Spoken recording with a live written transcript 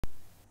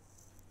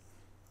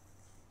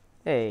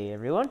Hey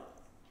everyone,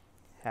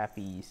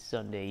 happy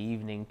Sunday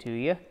evening to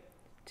you.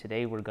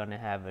 Today we're going to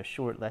have a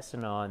short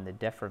lesson on the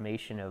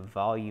deformation of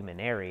volume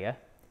and area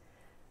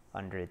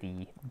under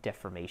the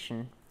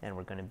deformation, and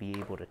we're going to be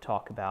able to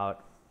talk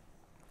about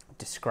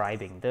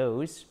describing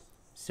those.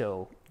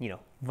 So,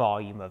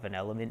 volume of an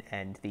element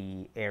and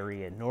the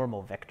area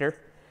normal vector.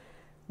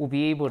 We'll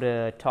be able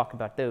to talk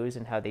about those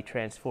and how they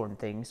transform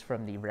things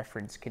from the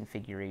reference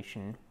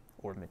configuration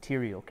or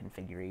material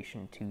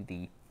configuration to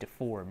the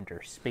deformed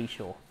or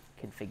spatial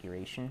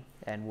configuration,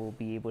 and we'll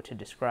be able to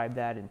describe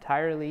that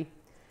entirely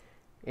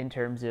in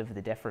terms of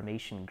the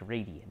deformation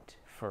gradient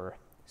for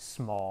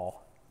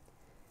small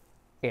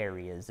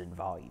areas and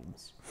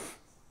volumes.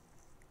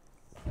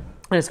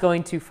 And it's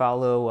going to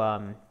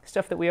follow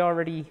stuff that we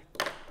already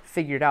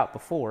figured out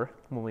before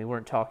when we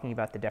weren't talking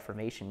about the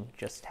deformation,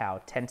 just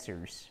how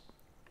tensors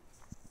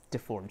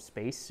deform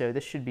space. So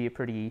this should be a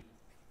pretty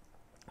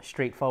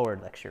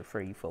straightforward lecture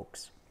for you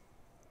folks.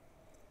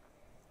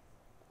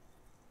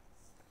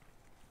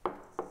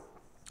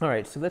 All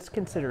right, so let's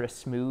consider a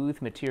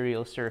smooth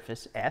material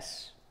surface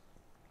S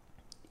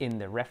in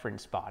the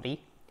reference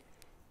body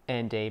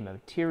and a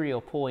material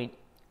point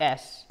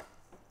S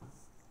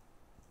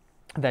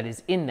that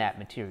is in that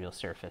material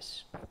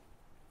surface.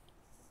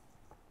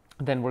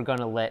 Then we're going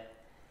to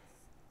let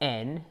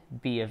n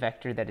be a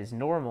vector that is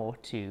normal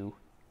to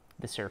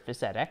the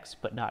surface at x,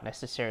 but not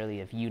necessarily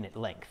of unit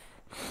length.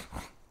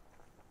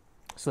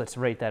 So let's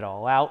write that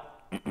all out.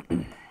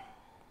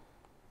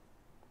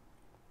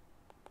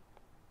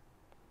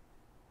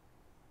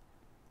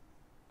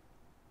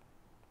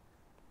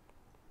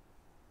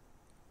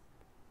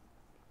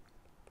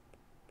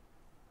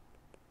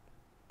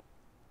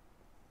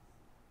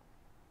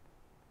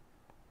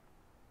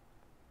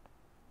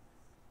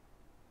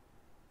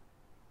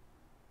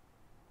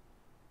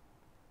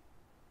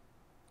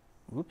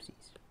 Whoopsies.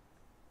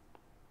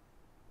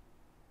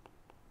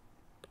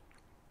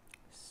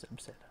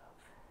 Subset of.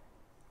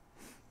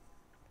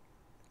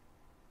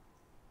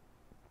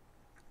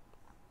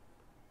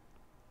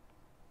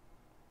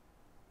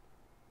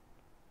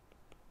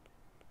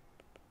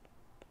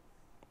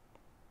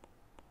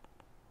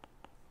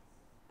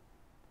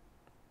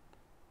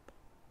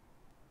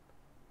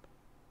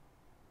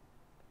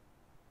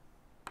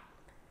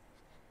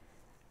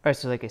 All right,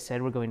 so like I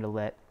said, we're going to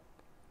let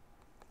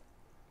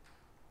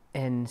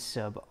n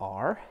sub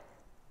r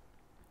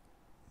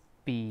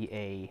be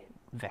a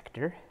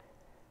vector,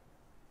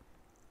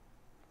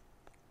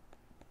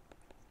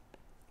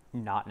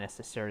 not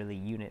necessarily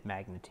unit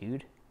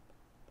magnitude.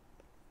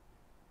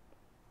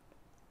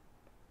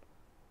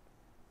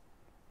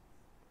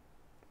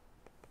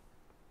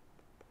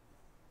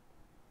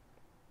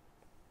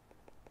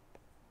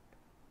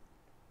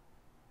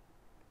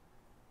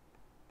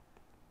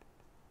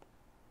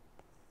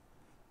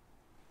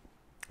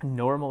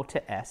 Normal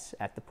to S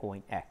at the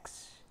point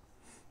X.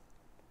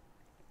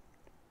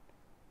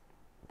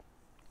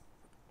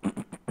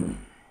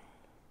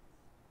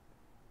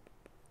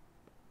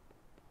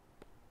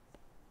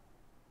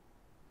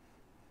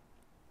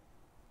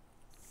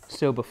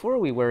 So before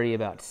we worry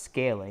about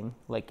scaling,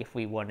 like if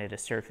we wanted a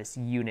surface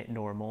unit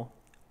normal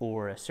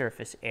or a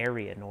surface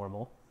area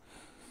normal,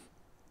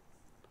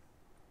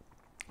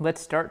 let's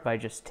start by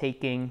just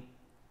taking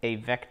a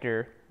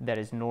vector that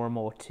is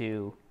normal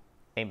to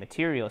a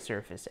material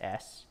surface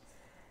S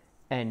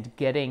and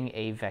getting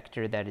a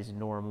vector that is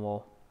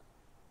normal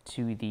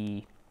to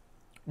the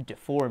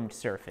deformed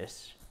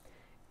surface,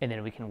 and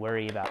then we can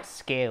worry about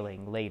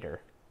scaling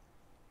later.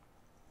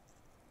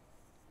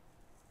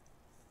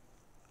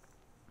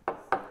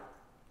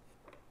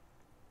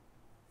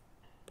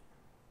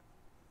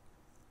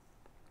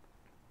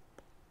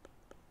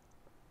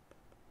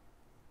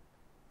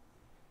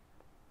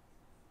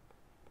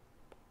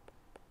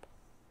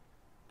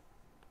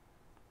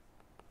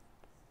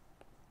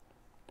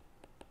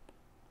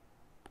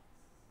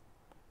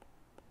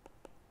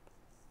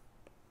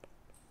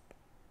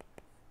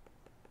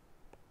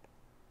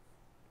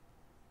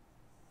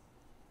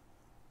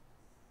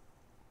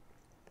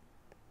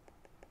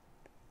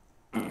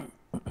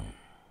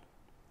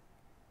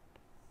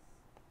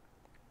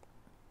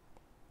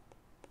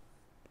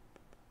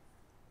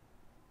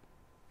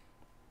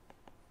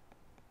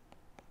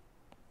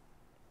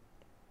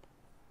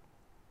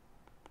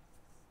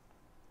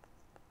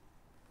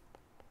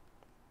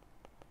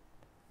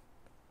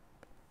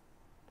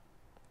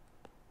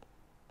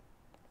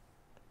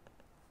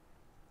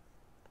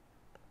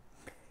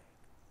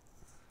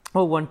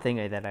 Well, one thing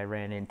that I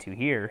ran into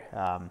here,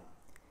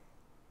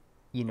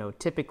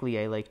 typically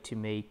I like to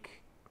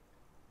make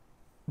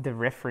the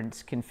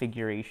reference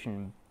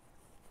configuration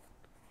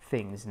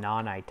things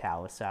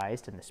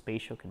non-italicized and the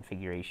spatial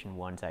configuration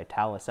ones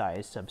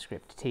italicized,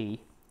 subscript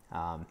T.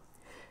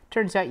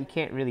 Turns out you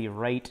can't really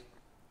write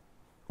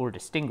or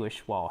distinguish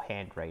while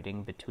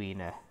handwriting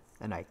between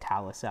an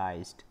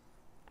italicized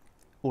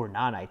or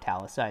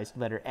non-italicized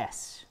letter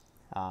S.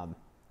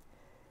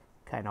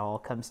 Kind of all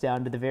comes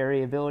down to the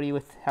variability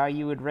with how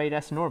you would write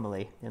S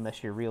normally,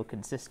 unless you're real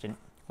consistent,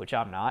 which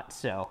I'm not,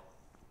 so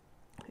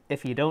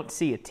If you don't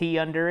see a t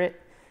under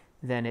it,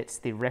 then it's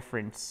the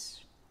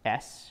reference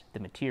S, the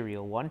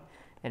material one,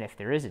 and if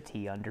there is a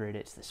t under it,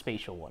 it's the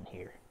spatial one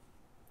here.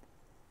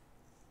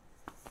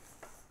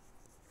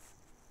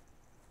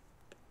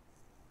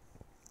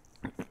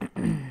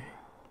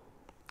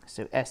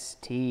 So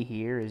ST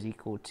here is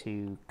equal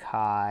to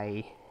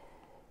chi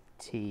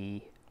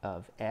t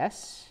of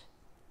S,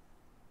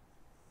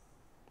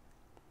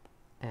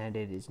 and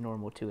it is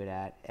normal to it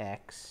at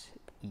x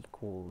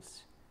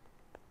equals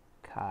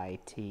chi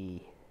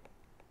t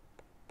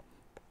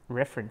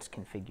reference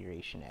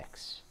configuration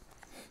x.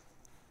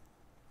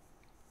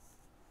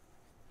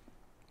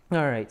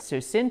 All right, so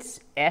since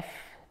f,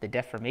 the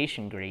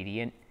deformation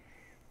gradient,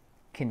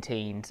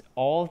 contains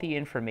all the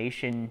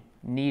information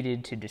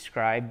needed to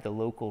describe the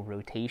local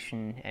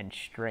rotation and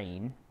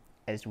strain,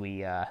 as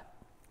we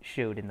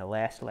showed in the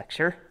last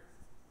lecture,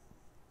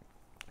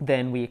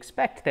 then we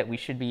expect that we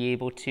should be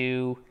able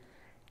to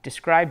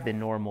describe the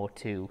normal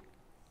to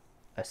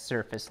a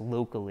surface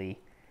locally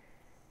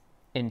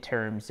in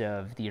terms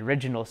of the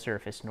original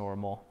surface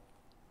normal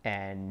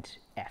and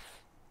f.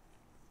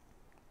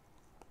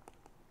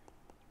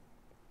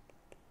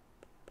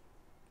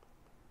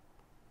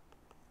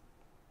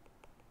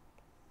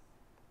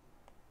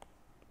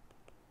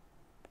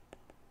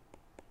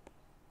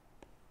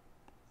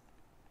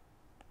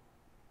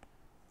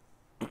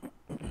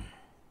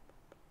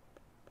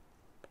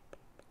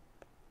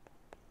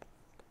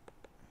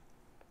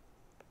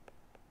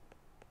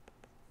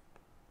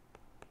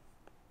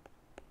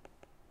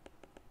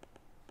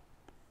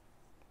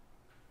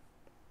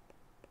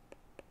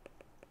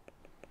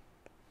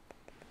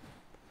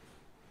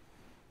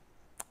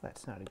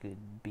 That's not a good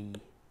B.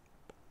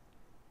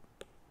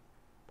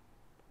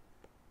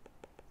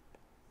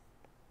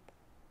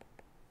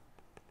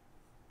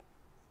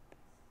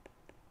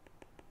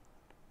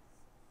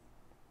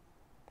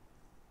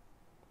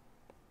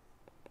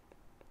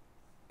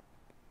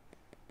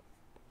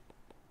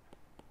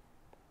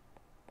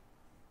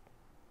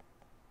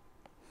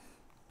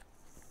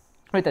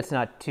 Right, that's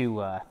not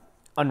too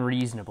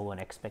unreasonable an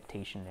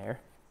expectation there.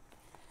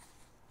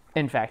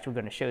 In fact, we're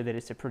going to show that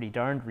it's a pretty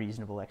darned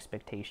reasonable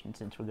expectation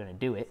since we're going to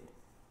do it.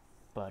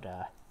 But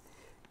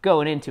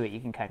going into it, you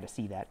can kind of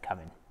see that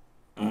coming.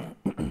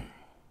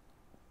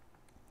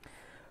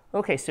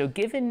 Okay, so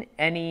given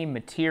any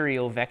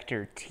material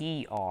vector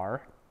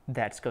TR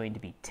that's going to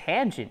be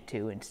tangent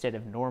to instead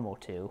of normal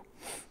to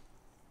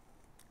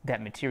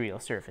that material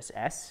surface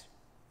S,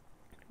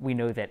 we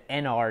know that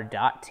nr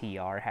dot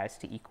tr has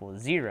to equal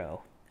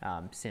 0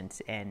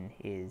 since n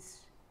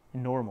is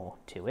normal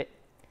to it.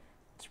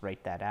 Let's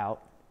write that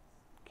out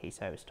in case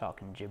I was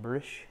talking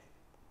gibberish.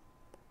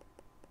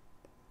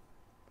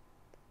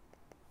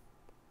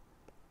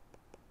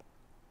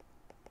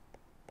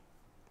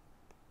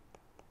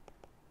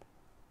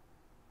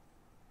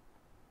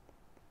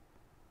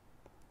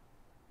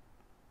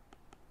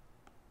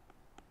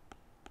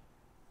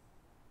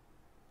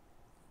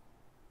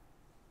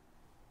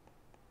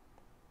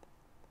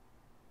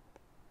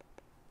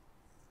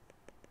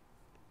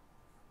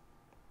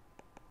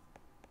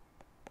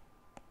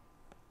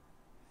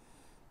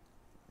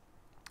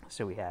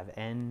 So we have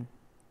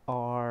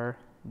nr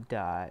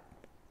dot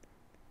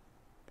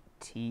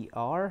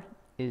tr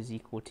is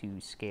equal to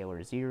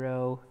scalar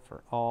 0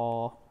 for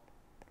all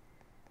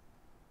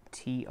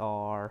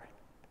tr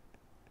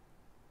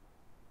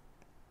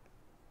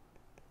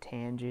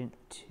tangent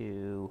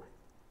to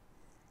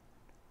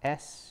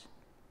S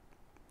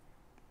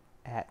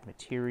at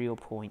material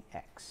point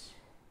X.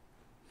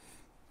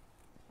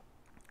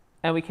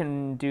 And we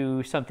can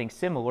do something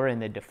similar in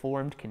the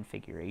deformed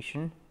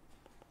configuration.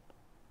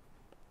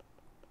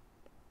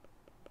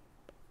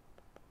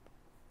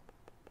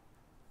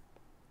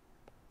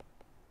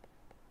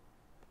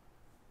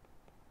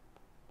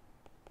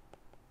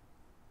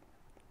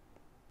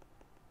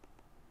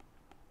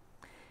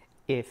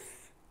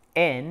 If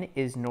n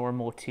is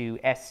normal to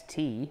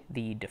ST,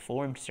 the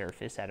deformed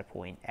surface at a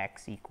point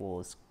X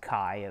equals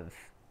chi of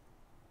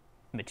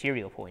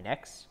material point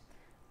X,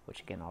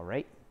 which again I'll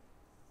write.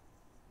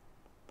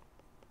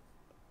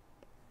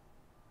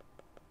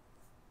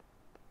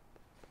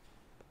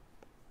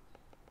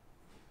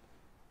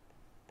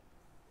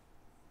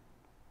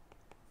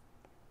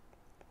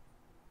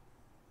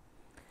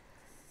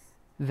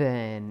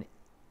 Then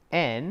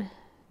n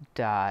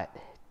dot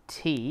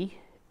t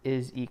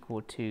is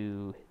equal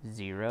to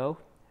 0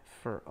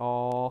 for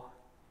all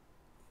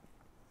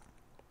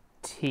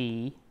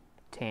t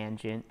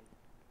tangent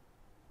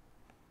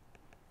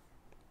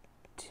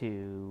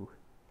to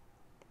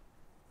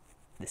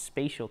the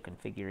spatial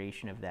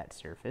configuration of that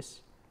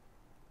surface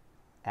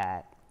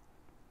at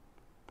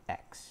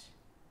X.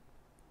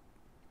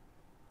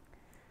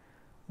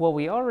 Well,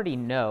 we already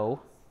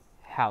know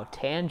how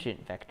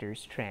tangent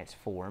vectors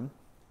transform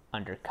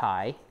under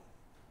chi.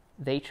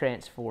 They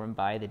transform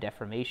by the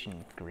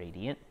deformation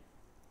gradient.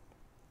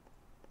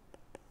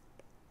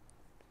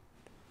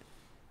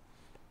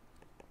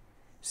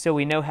 So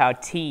we know how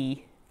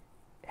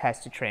has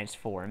to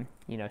transform,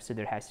 so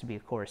there has to be a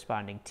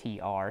corresponding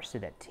TR so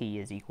that T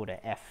is equal to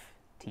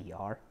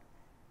FTR.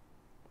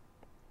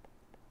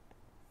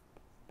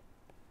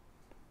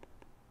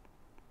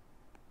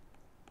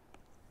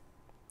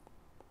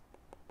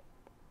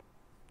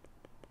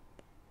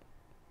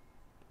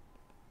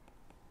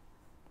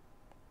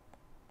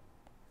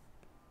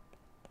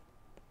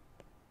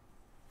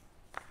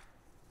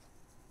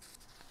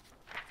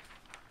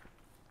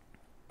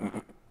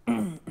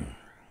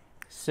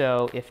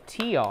 So if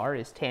TR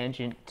is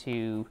tangent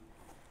to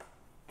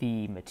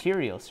the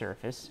material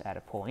surface at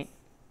a point,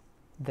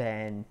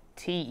 then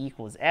T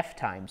equals F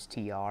times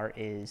TR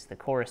is the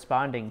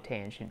corresponding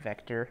tangent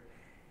vector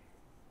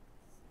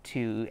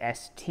to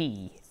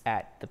ST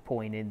at the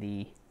point in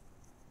the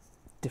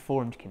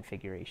deformed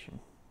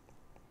configuration.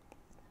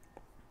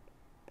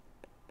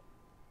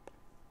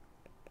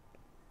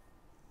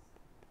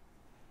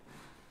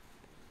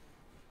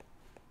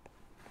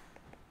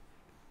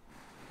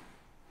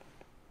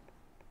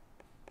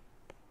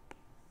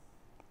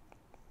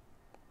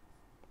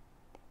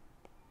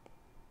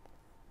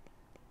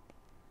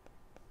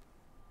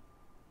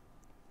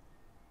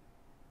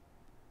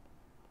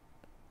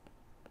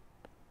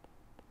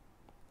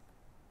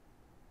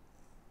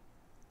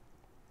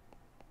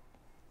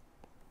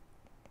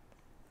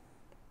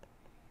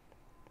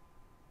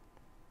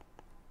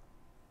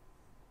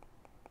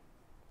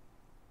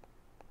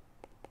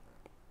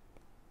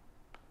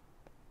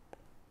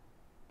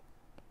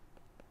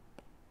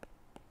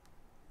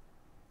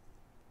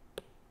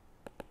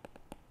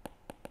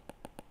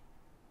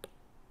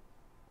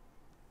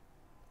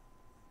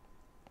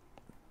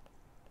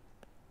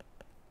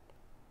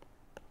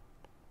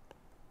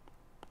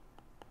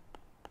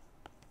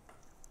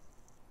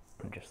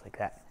 Just like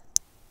that.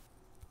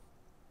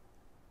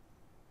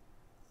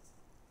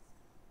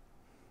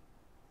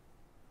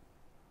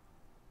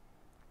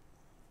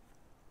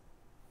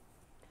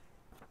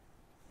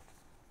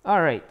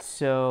 All right,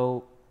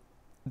 so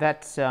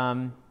that's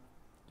tangent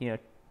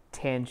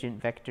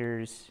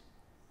vectors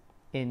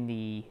in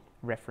the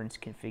reference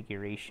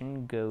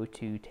configuration go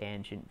to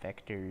tangent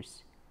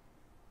vectors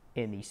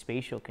in the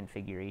spatial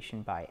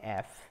configuration by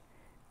F,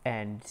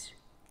 and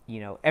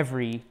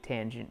every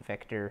tangent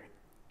vector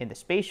in the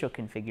spatial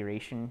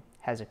configuration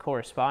has a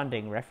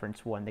corresponding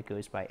reference one that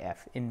goes by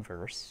F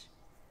inverse.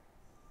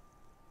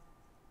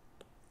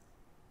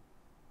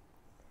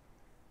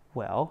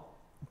 Well,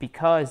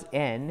 because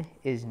N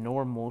is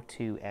normal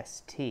to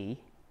ST,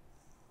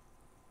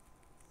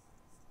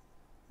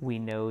 we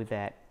know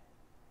that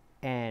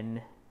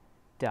N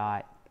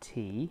dot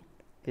T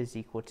is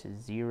equal to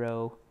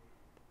 0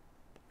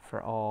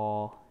 for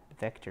all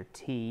vector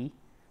T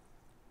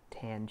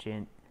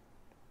tangent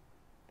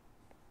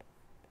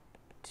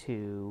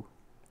to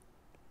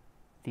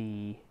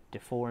the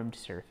deformed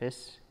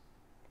surface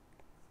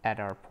at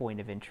our point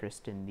of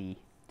interest in the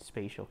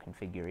spatial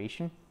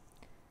configuration.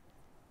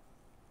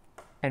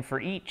 And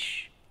for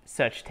each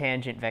such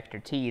tangent vector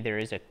T, there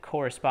is a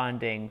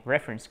corresponding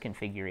reference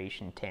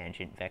configuration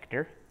tangent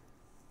vector.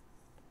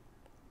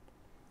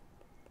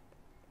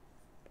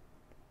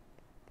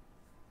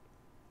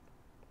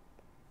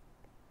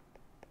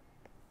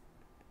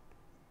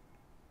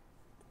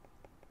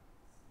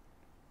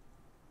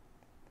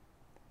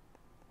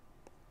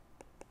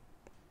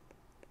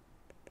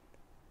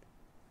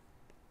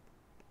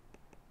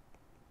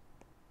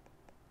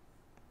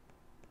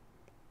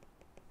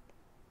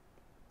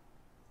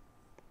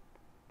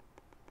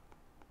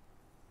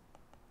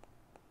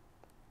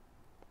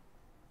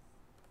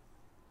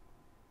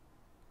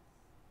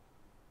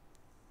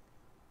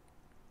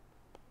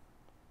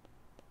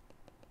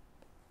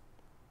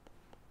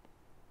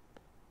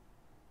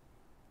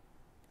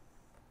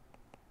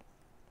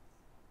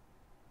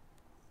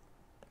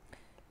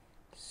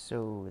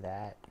 So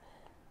that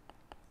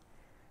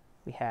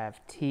we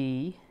have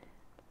T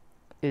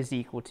is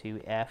equal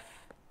to F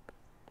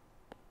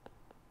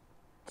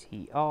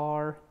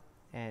TR,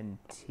 and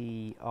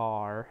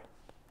TR,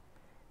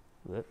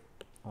 whoop,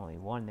 only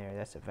one there,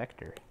 that's a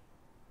vector,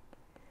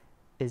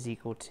 is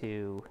equal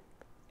to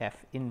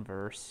F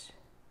inverse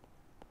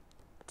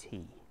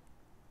T.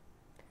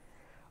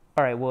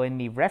 All right, well, in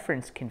the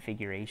reference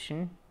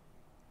configuration,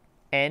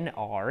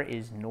 NR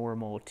is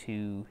normal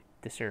to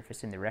the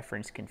surface in the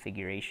reference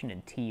configuration,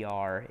 and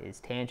TR is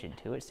tangent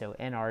to it, so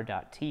NR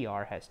dot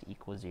TR has to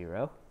equal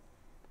 0.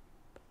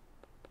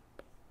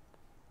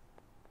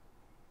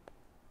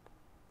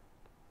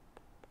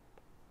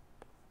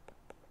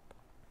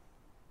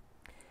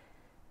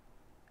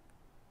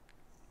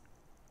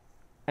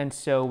 And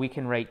so we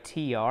can write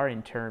TR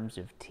in terms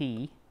of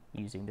T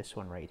using this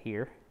one right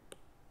here.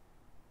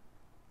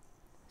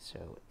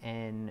 So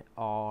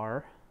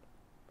NR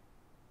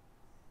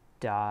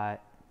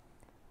dot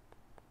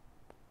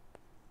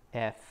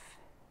F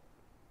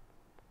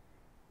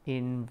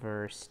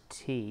inverse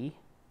T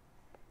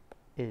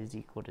is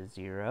equal to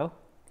 0.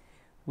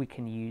 We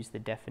can use the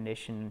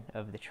definition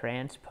of the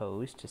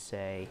transpose to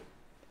say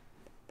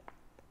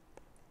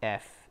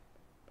F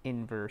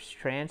inverse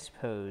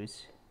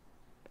transpose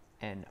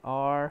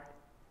NR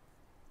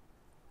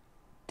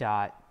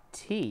dot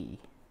t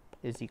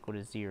is equal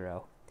to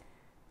 0?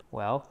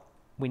 Well,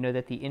 we know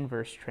that the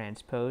inverse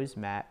transpose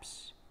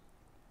maps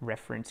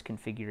reference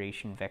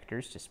configuration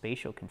vectors to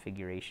spatial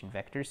configuration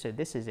vectors. So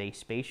this is a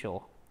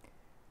spatial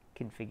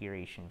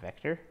configuration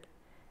vector.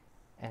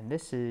 And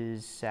this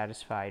is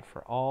satisfied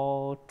for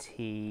all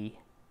t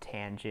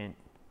tangent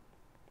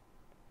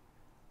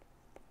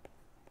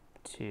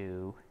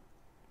to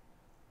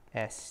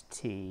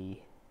st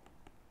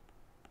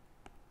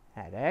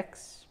at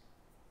x.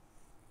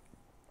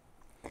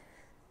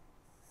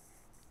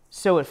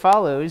 So it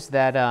follows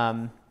that,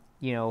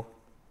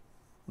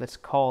 let's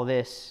call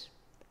this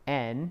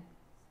n.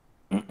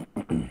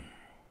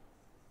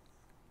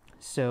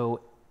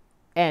 So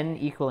n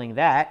equaling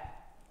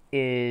that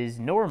is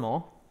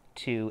normal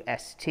to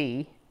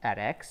st at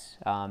x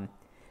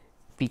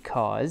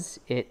because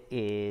it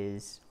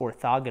is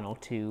orthogonal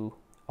to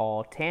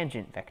all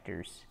tangent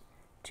vectors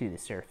to the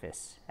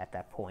surface at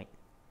that point.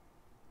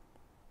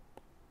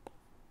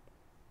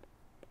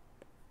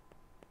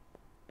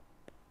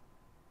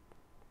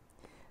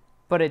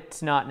 But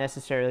it's not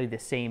necessarily the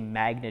same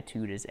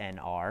magnitude as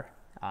nr.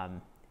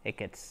 It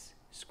gets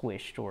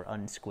squished or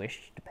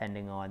unsquished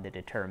depending on the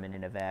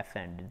determinant of f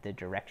and the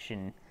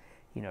direction,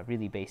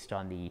 really based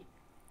on the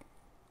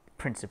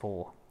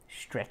principal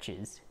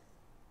stretches,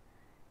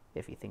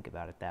 if you think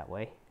about it that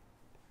way.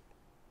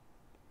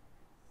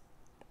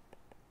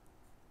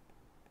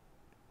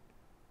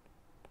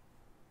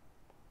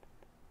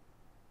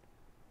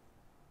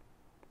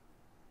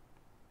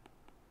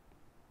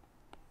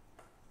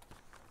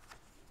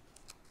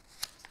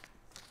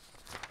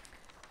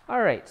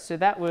 All right, so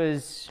that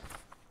was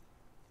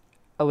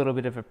a little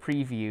bit of a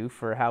preview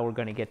for how we're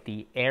going to get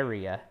the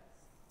area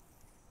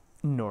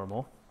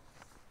normal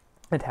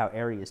and how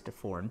areas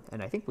deform.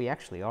 And I think we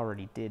actually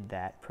already did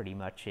that pretty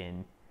much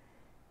in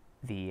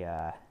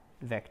the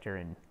vector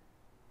and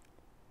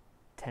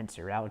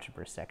tensor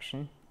algebra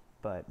section,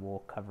 but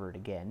we'll cover it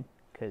again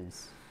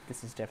because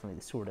this is definitely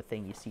the sort of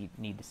thing you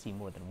need to see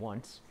more than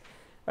once.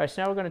 All right,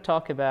 so now we're going to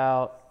talk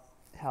about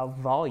how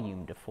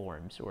volume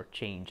deforms or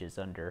changes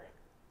under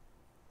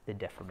the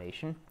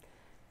deformation.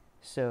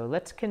 So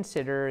let's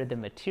consider the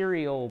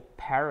material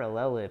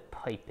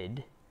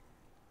parallelepiped.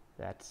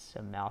 That's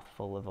a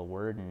mouthful of a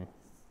word and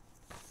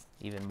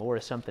even more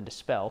something to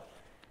spell.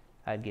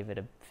 I'd give it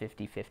a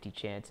 50-50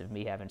 chance of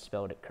me having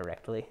spelled it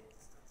correctly.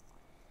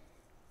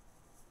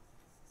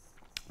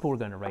 But we're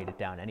going to write it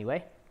down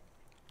anyway.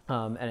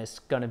 And it's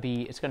going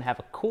to have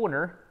a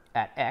corner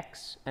at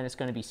x, and it's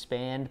going to be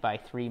spanned by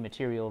three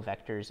material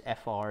vectors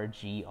fr,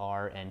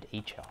 gr, and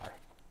hr.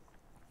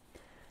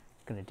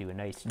 Going to do a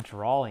nice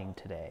drawing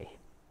today,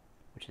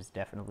 which is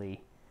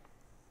definitely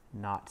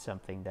not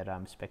something that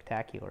I'm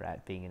spectacular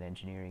at, being an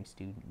engineering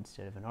student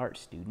instead of an art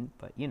student,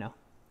 but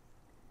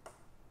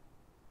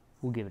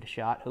we'll give it a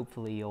shot.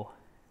 Hopefully you'll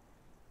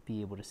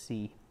be able to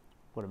see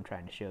what I'm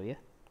trying to show you,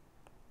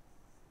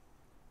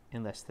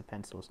 unless the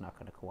pencil's not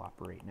going to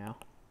cooperate now.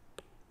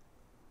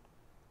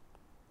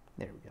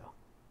 There we go.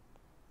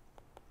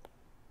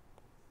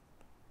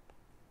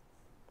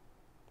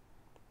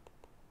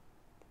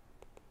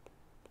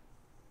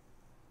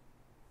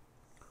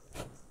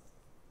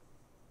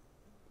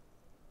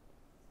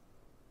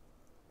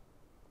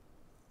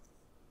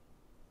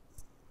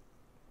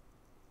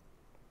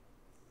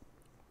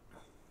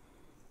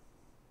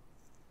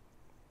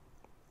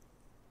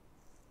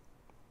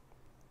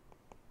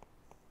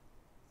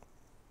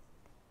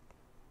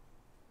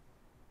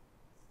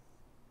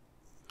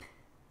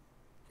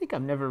 I think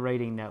I'm never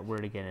writing that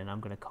word again, and I'm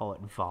going to call it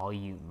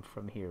volume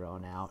from here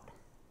on out.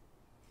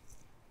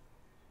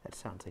 That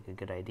sounds like a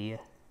good idea.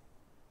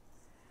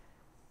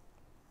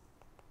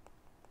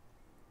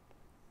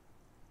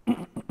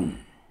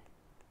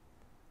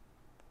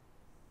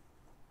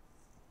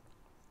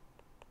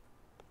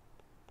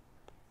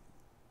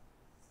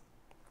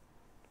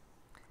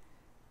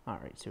 All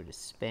right, so it is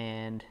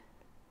spanned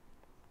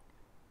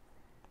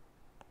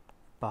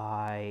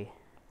by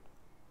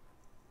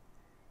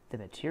the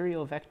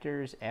material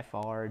vectors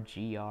fr,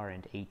 gr,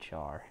 and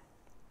hr.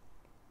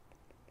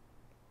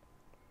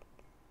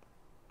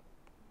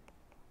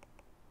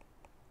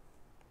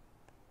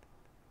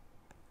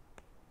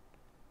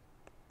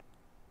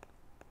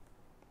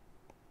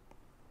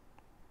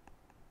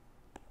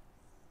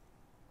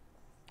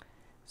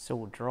 So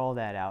we'll draw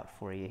that out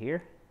for you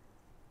here.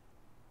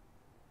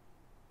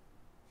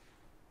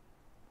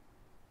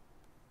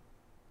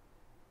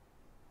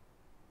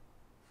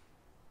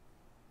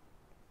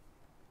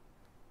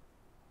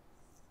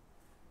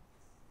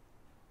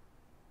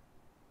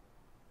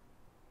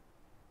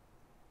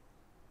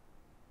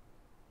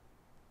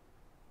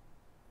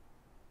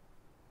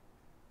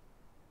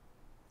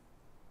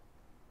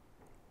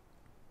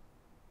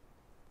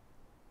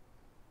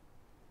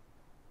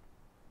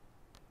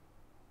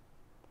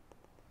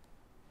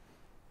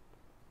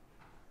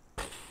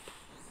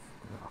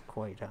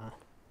 Quite,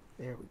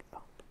 there we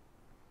go.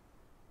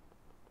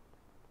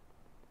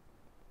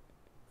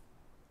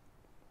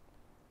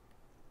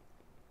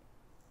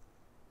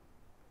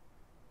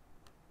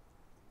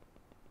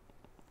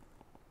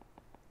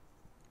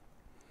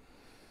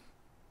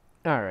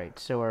 All right,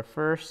 so our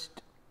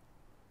first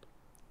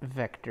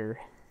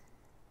vector,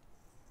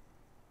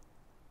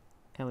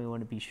 and we want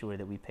to be sure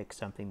that we pick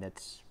something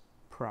that's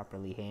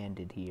properly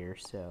handed here,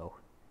 so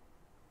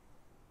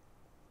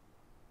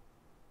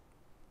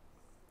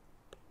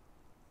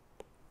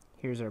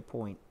here's our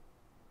point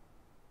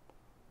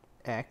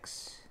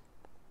X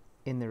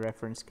in the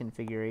reference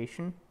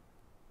configuration.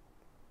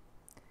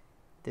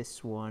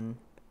 This one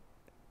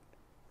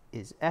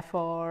is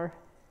FR.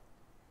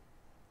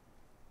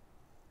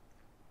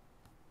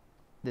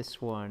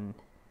 This one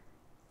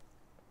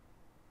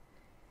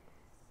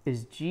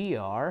is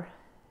GR,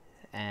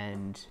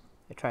 and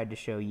I tried to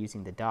show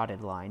using the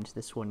dotted lines,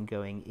 this one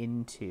going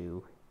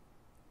into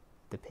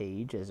the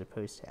page as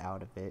opposed to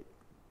out of it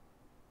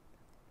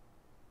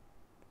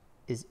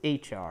is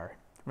HR,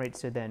 right?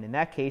 So then in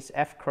that case,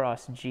 F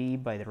cross G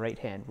by the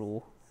right-hand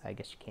rule, I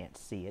guess you can't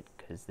see it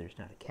because there's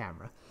not a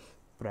camera,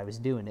 but I was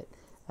doing it.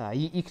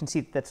 You can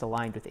see that's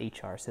aligned with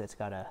HR, so it's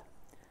got a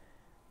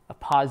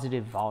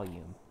positive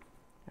volume.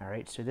 All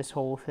right, so this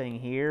whole thing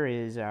here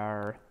is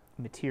our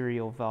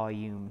material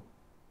volume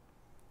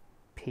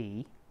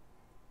P,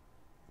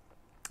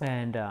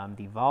 and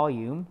the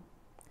volume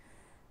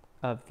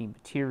of the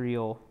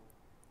material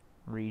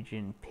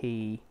region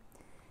P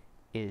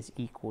is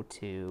equal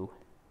to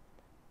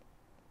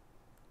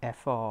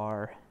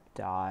FR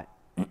dot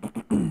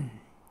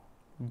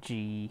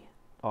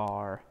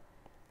GR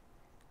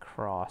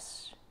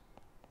cross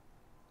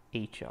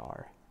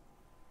HR,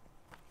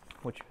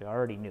 which we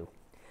already knew.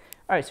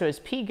 All right, so as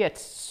P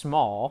gets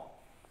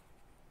small,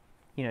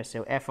 you know,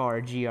 so FR,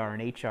 GR,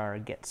 and HR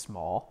get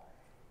small.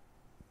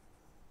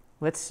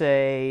 Let's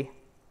say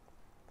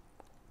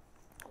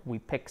we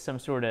pick some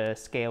sort of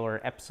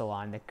scalar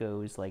epsilon that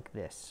goes like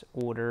this.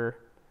 Order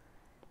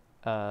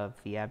of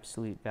the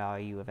absolute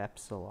value of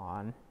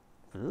epsilon,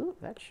 ooh,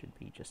 that should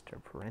be just our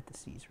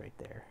parentheses right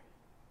there,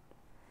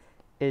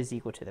 is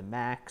equal to the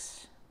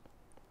max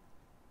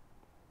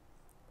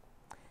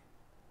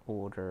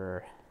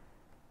order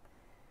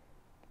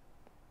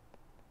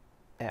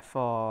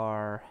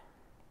FR,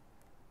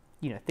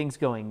 you know, things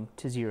going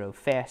to 0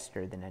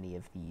 faster than any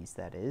of these,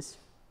 that is.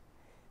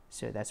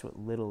 So that's what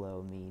little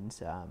o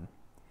means,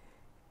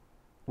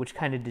 which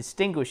kind of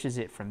distinguishes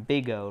it from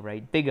big O,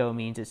 right? Big O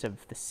means it's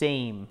of the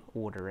same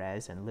order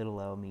as, and little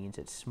o means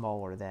it's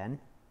smaller than.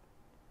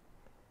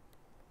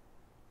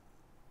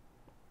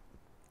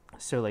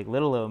 So like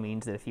little o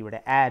means that if you were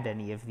to add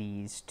any of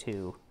these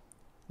to,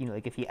 you know,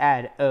 like if you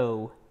add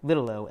O,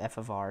 little o, f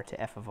of r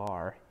to f of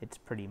r, it's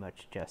pretty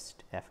much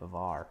just f of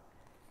r.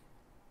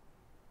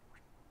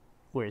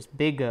 Whereas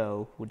big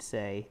O would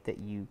say that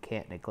you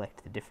can't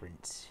neglect the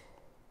difference.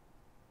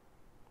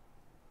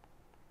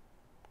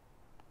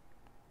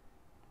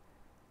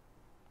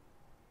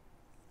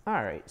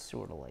 All right,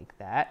 sort of like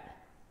that.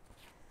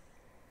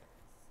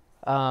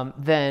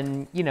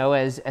 Then, you know,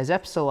 as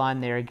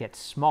epsilon there gets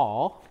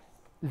small,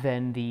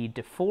 then the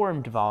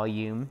deformed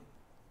volume,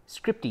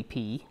 scripty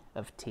p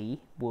of t,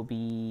 will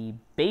be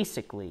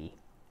basically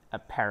a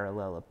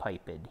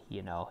parallelepiped.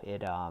 You know,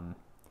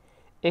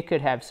 it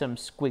could have some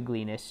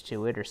squiggliness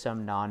to it or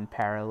some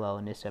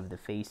non-parallelness of the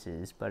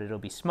faces, but it'll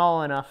be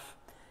small enough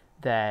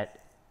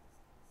that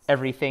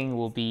everything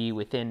will be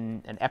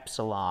within an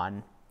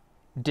epsilon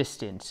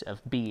distance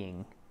of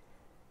being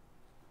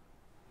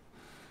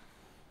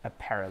a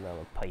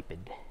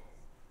parallelepiped.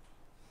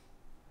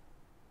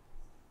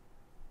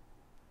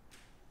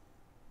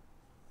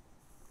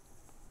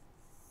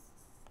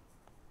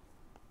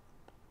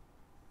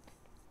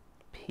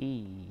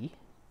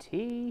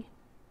 Pt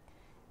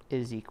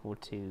is equal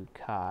to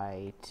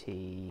chi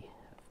t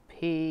of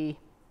p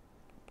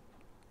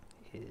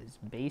is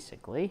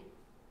basically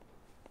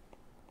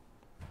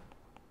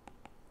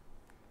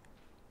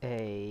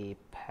a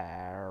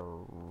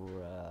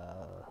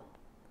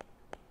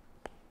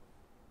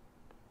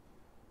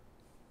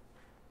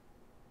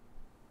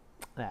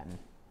Latin.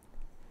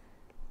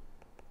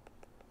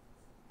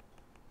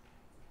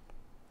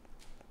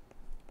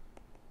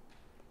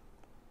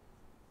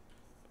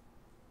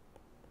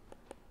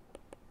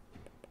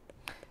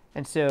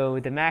 And so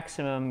the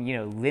maximum, you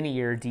know,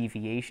 linear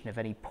deviation of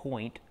any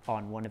point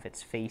on one of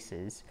its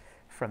faces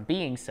from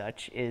being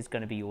such is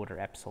going to be order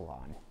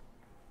epsilon.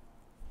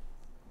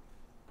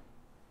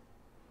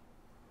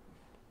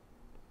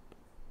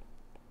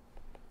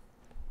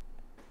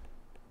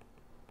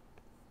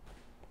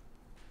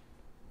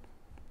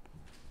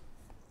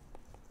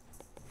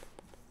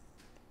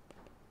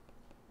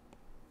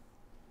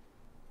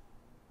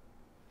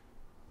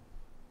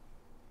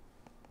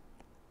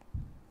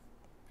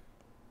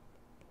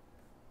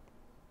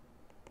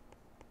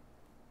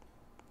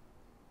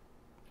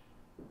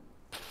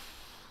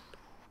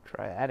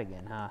 Try that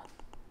again, huh?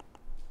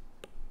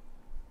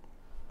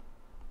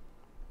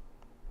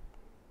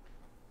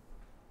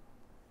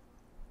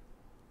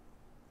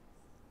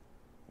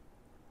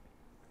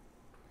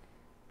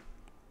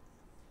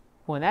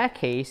 Well, in that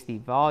case, the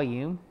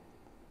volume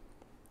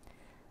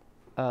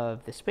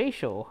of the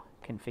spatial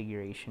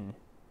configuration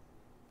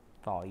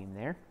volume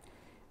there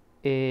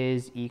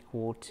is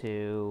equal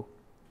to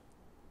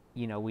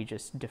you know, we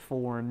just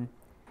deform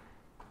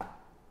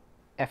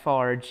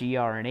FR, GR,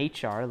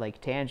 and HR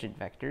like tangent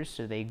vectors,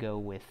 so they go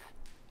with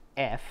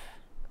F.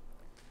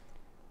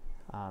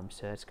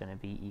 So that's going to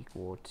be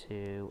equal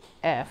to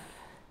F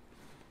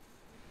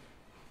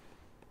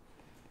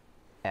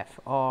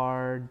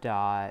FR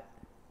dot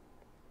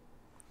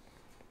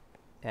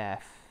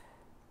F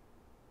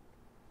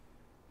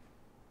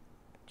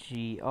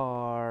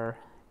GR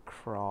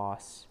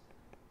cross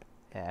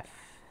F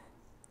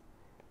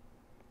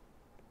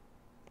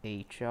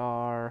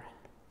HR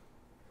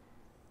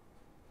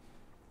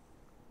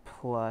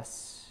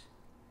plus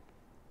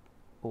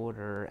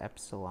order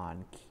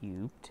epsilon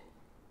cubed.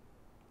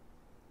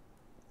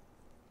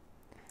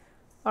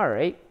 All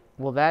right,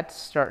 well, that's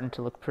starting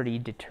to look pretty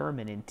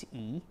determinant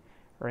E,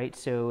 right?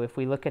 So if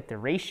we look at the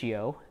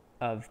ratio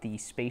of the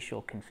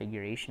spatial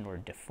configuration or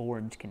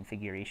deformed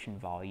configuration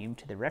volume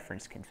to the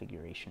reference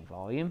configuration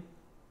volume,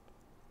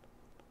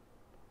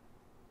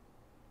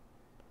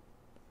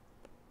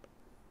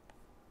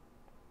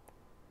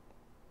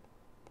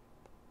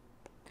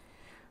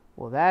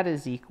 well, that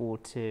is equal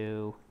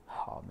to,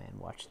 oh man,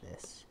 watch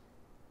this.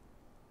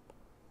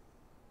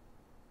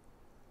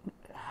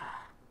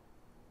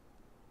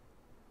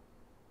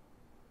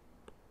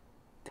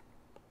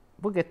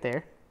 We'll get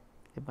there.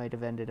 It might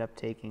have ended up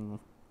taking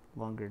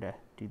longer to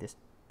do this.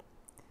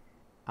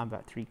 I'm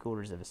about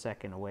 3/4 of a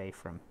second away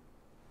from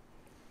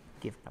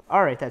giving up.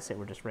 All right, that's it.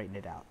 We're just writing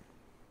it out.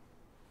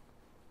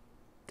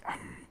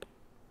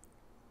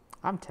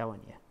 I'm telling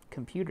you,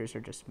 computers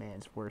are just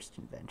man's worst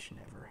invention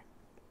ever.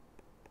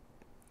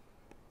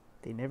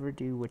 They never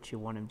do what you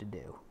want them to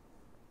do.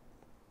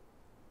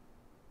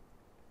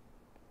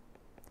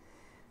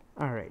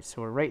 All right,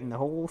 so we're writing the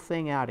whole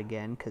thing out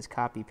again because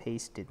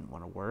copy-paste didn't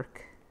want to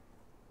work.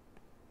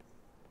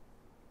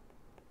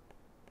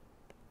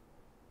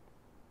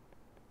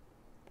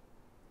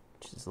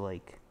 Which is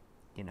like,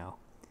 you know,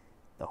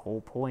 the whole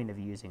point of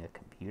using a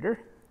computer.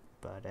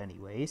 But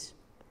anyways.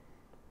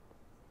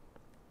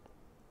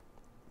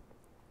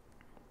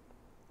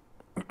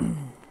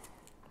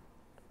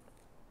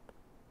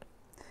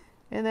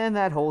 And then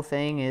that whole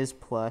thing is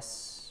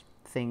plus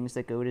things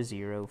that go to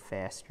 0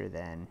 faster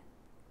than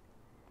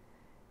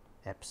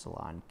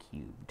epsilon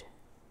cubed.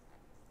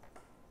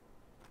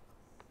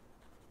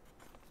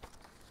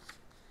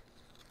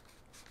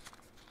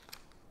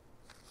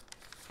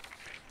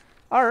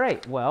 All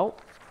right, well,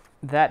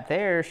 that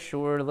there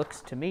sure looks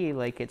to me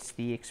like it's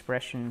the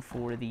expression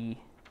for the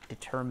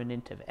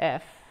determinant of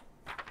F.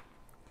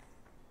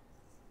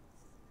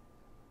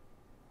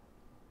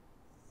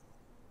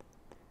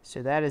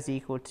 So that is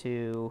equal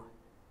to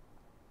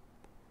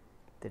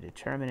the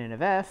determinant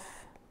of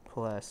F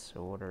plus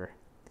order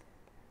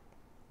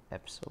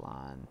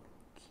epsilon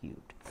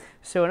cubed.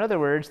 So in other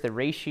words, the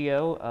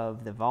ratio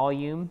of the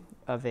volume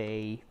of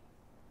a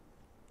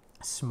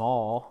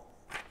small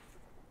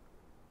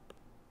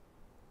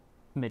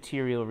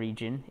material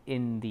region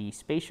in the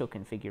spatial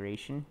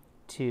configuration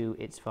to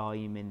its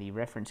volume in the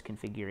reference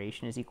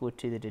configuration is equal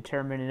to the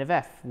determinant of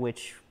F,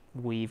 which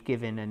we've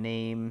given a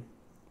name,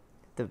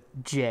 the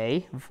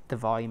J, the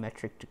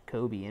volumetric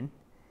Jacobian,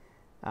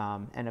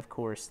 and of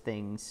course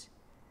things,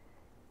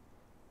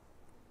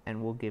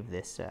 and we'll give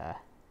this,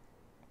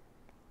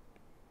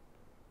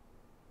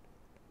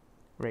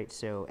 right,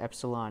 so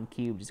epsilon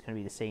cubed is going to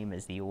be the same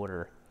as the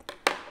order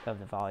of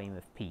the volume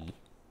of P.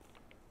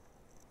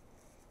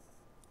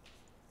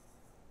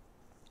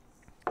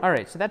 All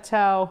right, so that's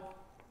how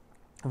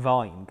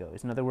volume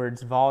goes. In other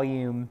words,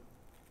 volume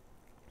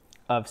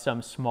of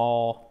some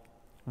small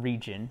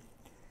region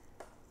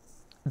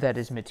that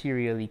is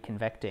materially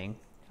convecting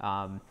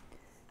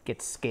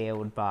gets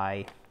scaled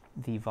by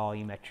the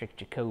volumetric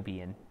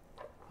Jacobian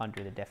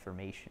under the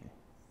deformation.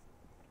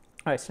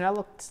 All right, so now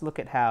let's look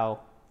at how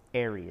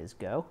areas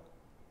go.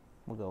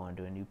 We'll go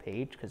onto a new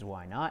page because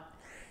why not?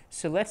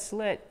 So let's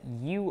let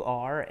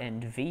UR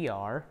and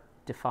VR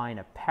define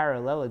a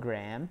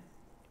parallelogram,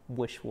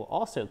 which we'll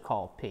also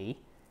call P,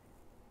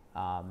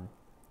 and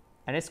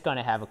it's going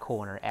to have a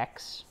corner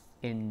X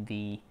in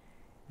the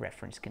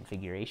reference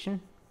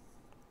configuration.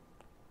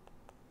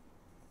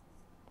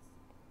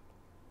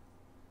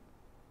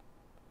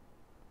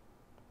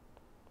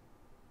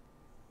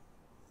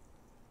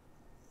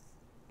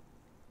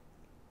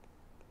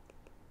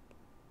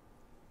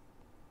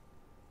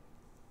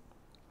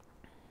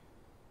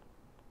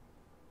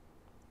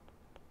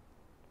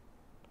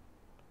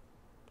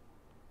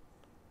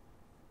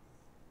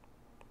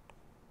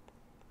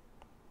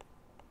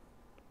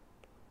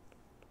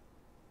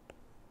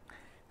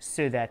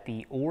 So that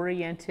the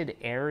oriented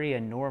area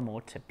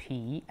normal to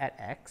P at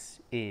X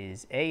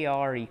is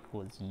AR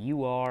equals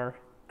UR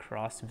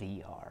cross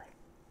VR.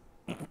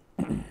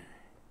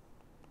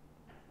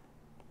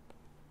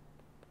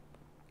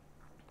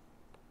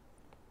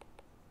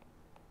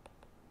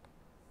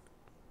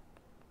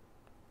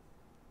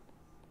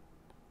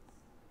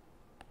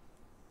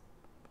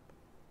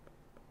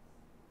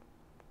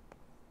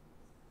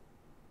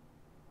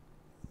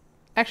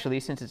 Actually,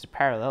 since it's a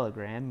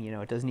parallelogram, you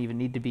know, it doesn't even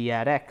need to be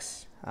at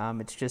X.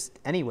 It's just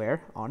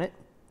anywhere on it.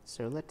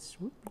 So let's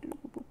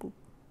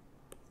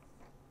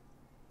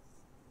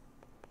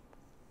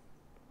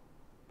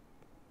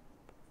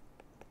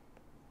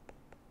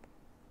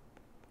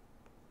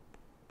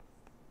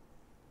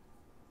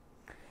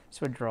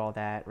so draw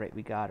that, right?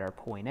 We got our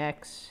point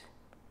X.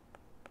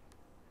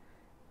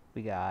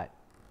 We got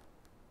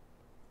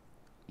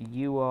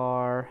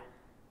UR,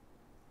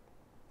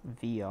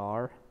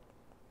 VR,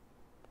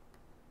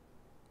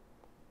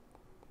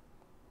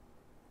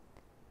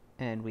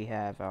 and we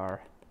have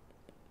our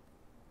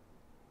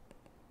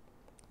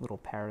little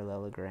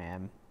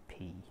parallelogram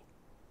P.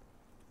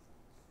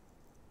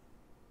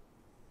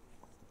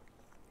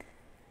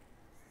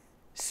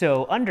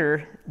 So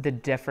under the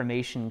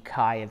deformation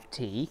chi of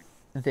t,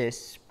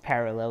 this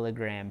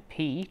parallelogram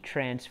P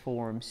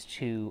transforms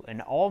to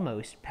an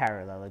almost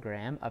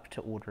parallelogram up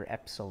to order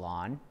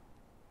epsilon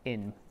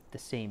in the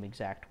same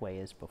exact way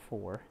as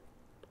before.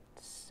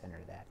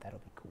 Center that, that'll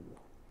be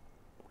cool.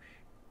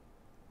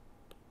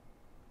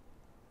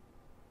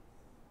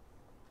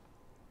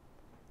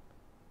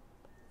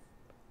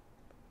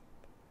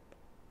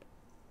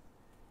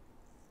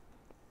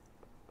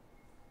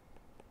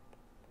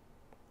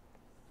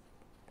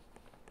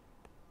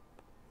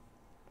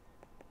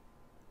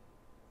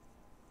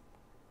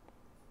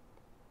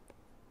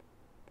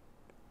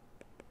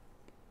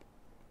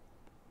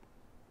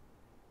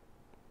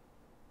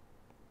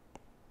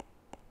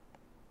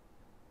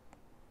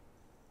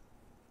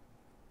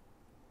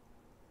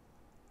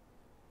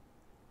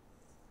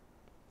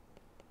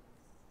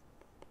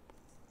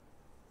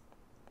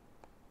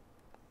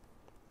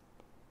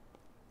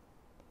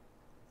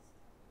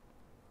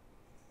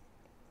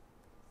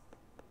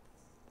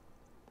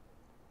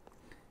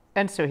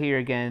 And so here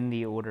again,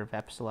 the order of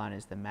epsilon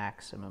is the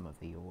maximum of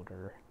the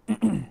order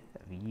of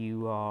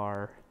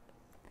UR,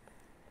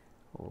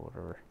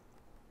 order,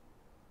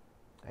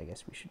 I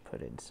guess we should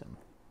put in some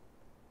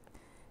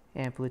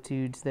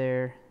amplitudes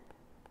there,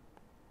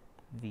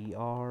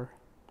 VR.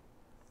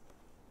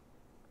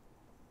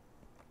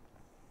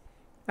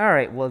 All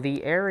right, well,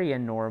 the area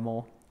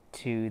normal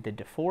to the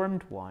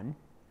deformed one,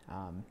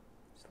 so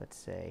let's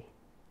say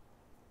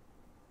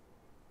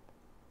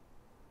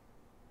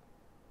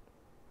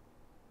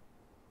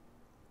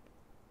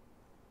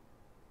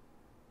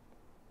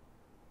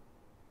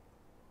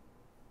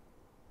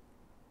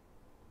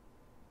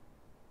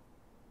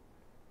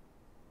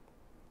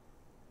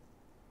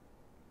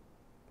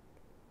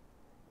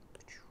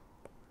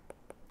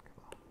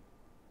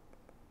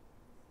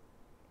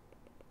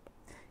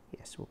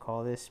yes, we'll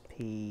call this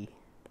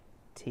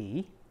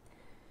PT,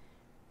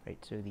 right?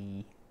 So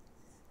the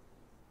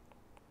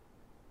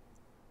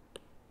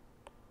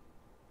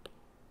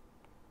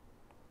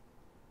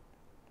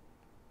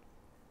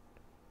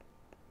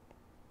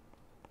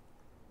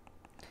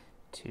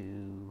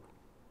to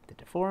the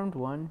deformed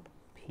one,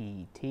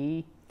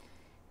 PT,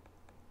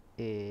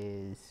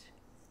 is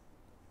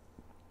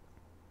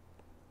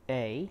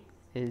A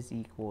is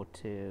equal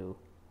to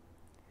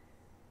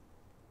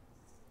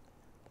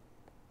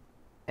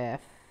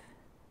F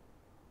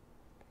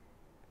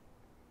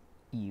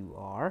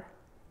UR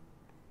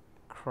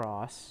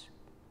cross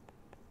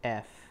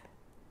F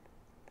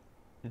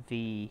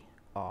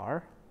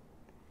VR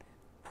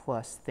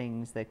plus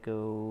things that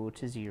go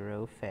to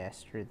 0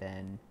 faster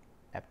than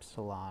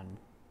epsilon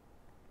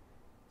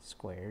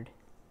squared.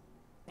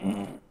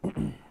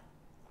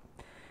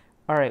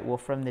 All right, well,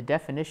 from the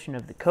definition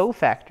of the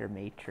cofactor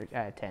matrix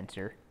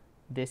tensor,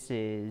 this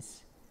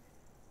is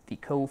the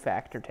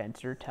cofactor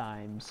tensor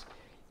times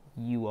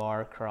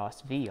UR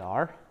cross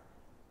VR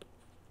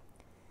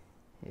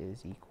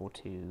is equal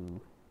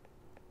to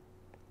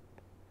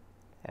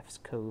F's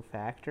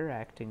cofactor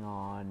acting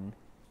on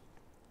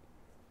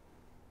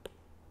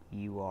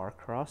UR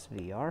cross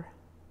VR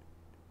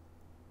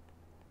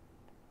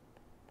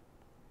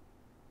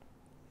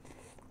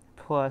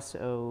plus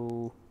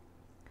O,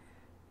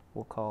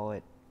 we'll call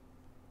it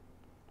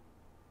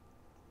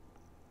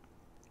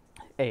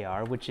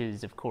AR, which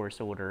is, of course,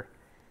 order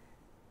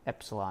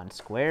epsilon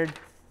squared.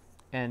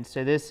 And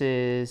so this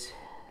is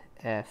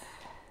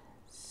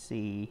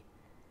FC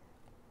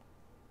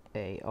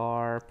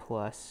AR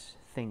plus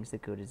things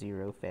that go to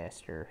 0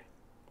 faster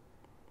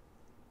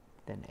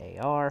than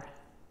AR.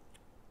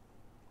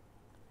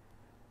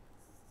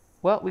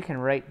 Well, we can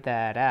write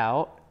that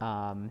out.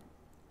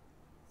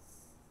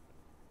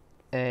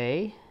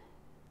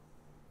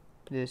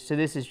 So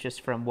this is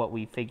just from what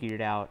we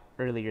figured out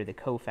earlier, the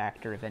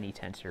cofactor of any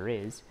tensor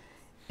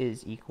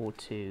is equal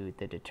to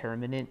the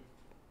determinant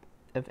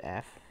of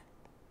F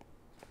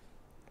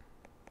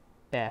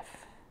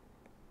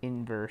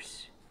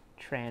inverse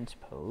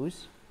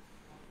transpose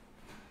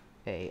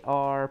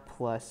AR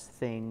plus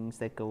things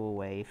that go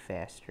away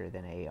faster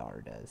than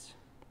AR does.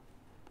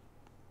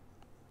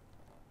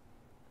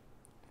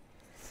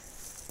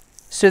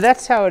 So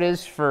that's how it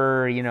is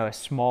for, a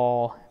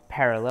small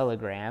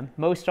parallelogram.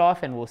 Most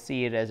often we'll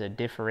see it as a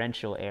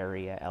differential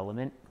area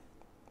element.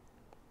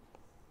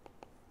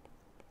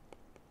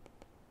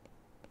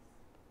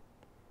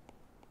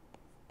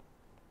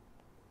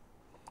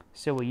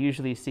 So we'll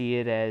usually see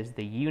it as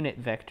the unit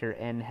vector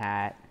n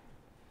hat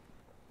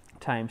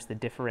times the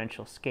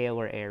differential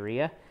scalar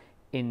area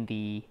in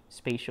the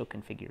spatial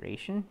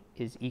configuration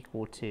is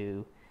equal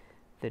to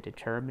the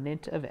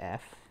determinant of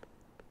f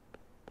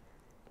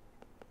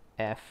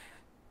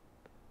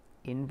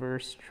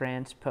inverse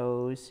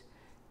transpose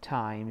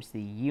times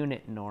the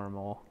unit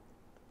normal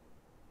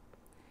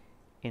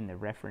in the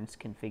reference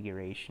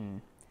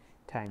configuration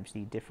times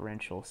the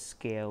differential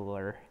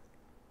scalar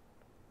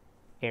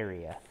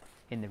area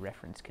in the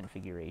reference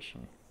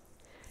configuration.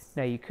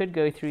 Now you could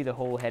go through the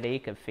whole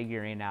headache of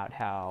figuring out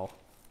how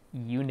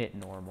unit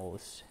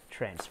normals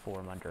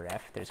transform under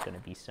F. There's going to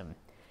be some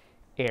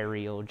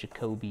aerial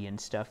Jacobian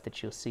stuff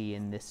that you'll see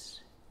in this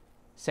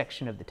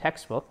section of the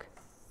textbook.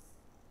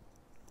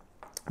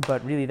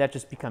 But really that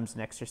just becomes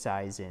an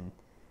exercise in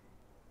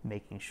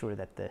making sure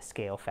that the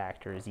scale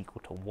factor is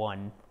equal to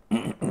 1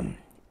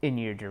 in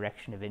your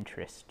direction of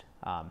interest.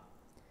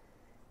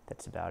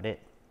 That's about it.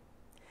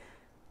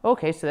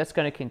 Okay, so that's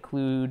going to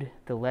conclude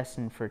the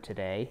lesson for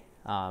today.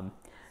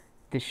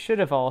 This should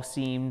have all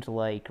seemed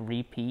like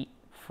repeat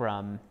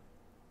from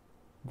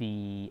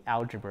the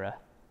algebra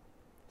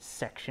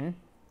section,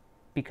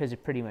 because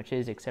it pretty much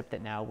is, except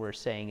that now we're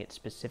saying it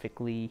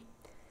specifically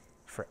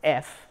for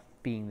F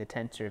being the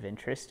tensor of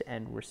interest,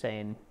 and we're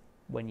saying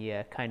when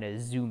you kind of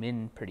zoom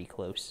in pretty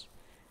close,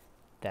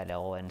 that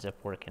all ends up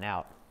working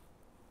out.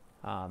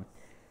 I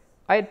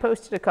had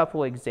posted a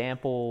couple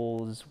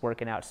examples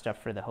working out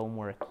stuff for the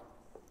homework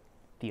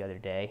the other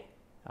day.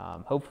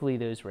 Hopefully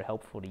those were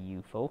helpful to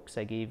you folks.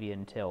 I gave you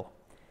until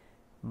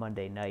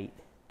Monday night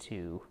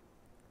to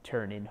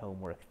turn in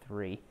homework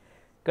 3.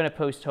 Going to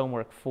post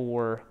homework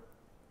 4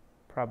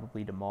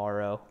 probably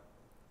tomorrow.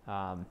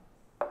 And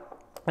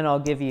I'll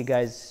give you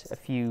guys a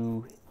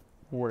few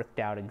worked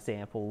out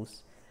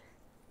examples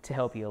to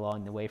help you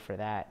along the way for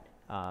that.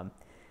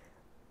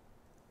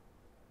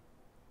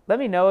 Let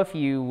me know if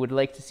you would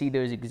like to see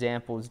those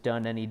examples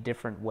done any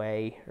different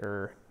way,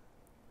 or,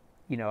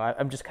 you know,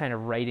 I'm just kind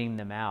of writing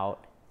them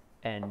out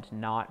and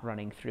not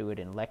running through it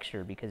in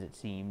lecture because it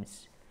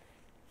seems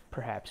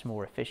perhaps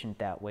more efficient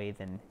that way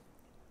than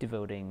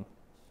devoting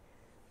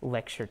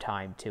lecture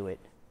time to it.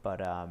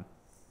 But,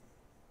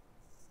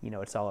 you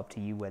know, it's all up to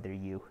you whether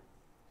you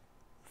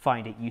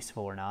find it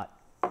useful or not.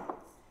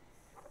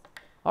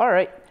 All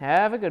right,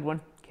 have a good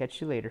one. Catch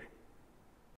you later.